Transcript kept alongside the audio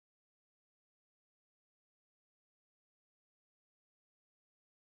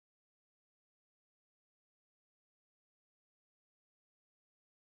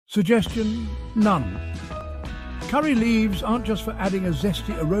Suggestion? None. Curry leaves aren't just for adding a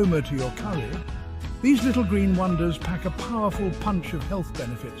zesty aroma to your curry. These little green wonders pack a powerful punch of health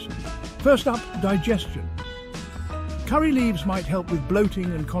benefits. First up, digestion. Curry leaves might help with bloating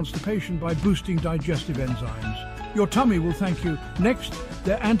and constipation by boosting digestive enzymes. Your tummy will thank you. Next,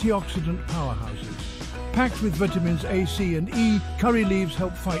 they're antioxidant powerhouses. Packed with vitamins A, C and E, curry leaves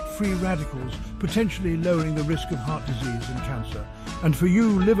help fight free radicals, potentially lowering the risk of heart disease and cancer. And for you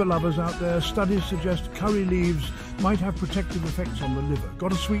liver lovers out there, studies suggest curry leaves might have protective effects on the liver.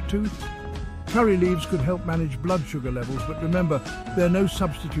 Got a sweet tooth? Curry leaves could help manage blood sugar levels, but remember, they're no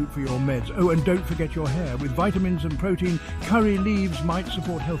substitute for your meds. Oh, and don't forget your hair. With vitamins and protein, curry leaves might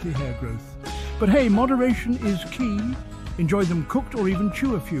support healthy hair growth. But hey, moderation is key. Enjoy them cooked or even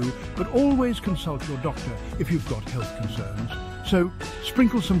chew a few, but always consult your doctor if you've got health concerns. So,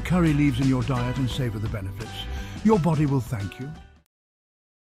 sprinkle some curry leaves in your diet and savor the benefits. Your body will thank you.